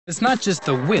It's not just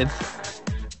the width,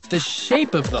 the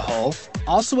shape of the hull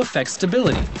also affects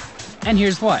stability. And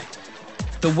here's why.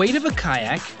 The weight of a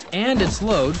kayak and its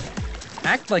load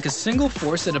act like a single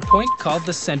force at a point called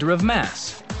the center of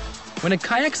mass. When a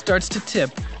kayak starts to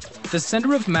tip, the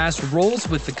center of mass rolls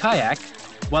with the kayak,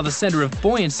 while the center of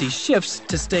buoyancy shifts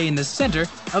to stay in the center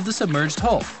of the submerged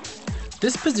hull.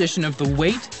 This position of the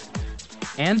weight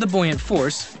and the buoyant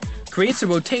force creates a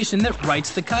rotation that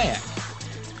rights the kayak.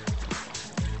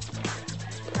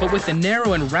 But with the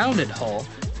narrow and rounded hull,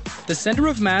 the center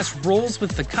of mass rolls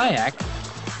with the kayak,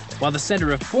 while the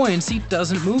center of buoyancy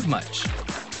doesn't move much.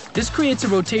 This creates a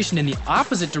rotation in the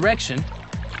opposite direction,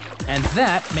 and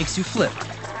that makes you flip.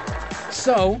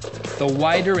 So, the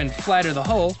wider and flatter the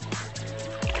hull,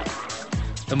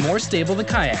 the more stable the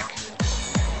kayak.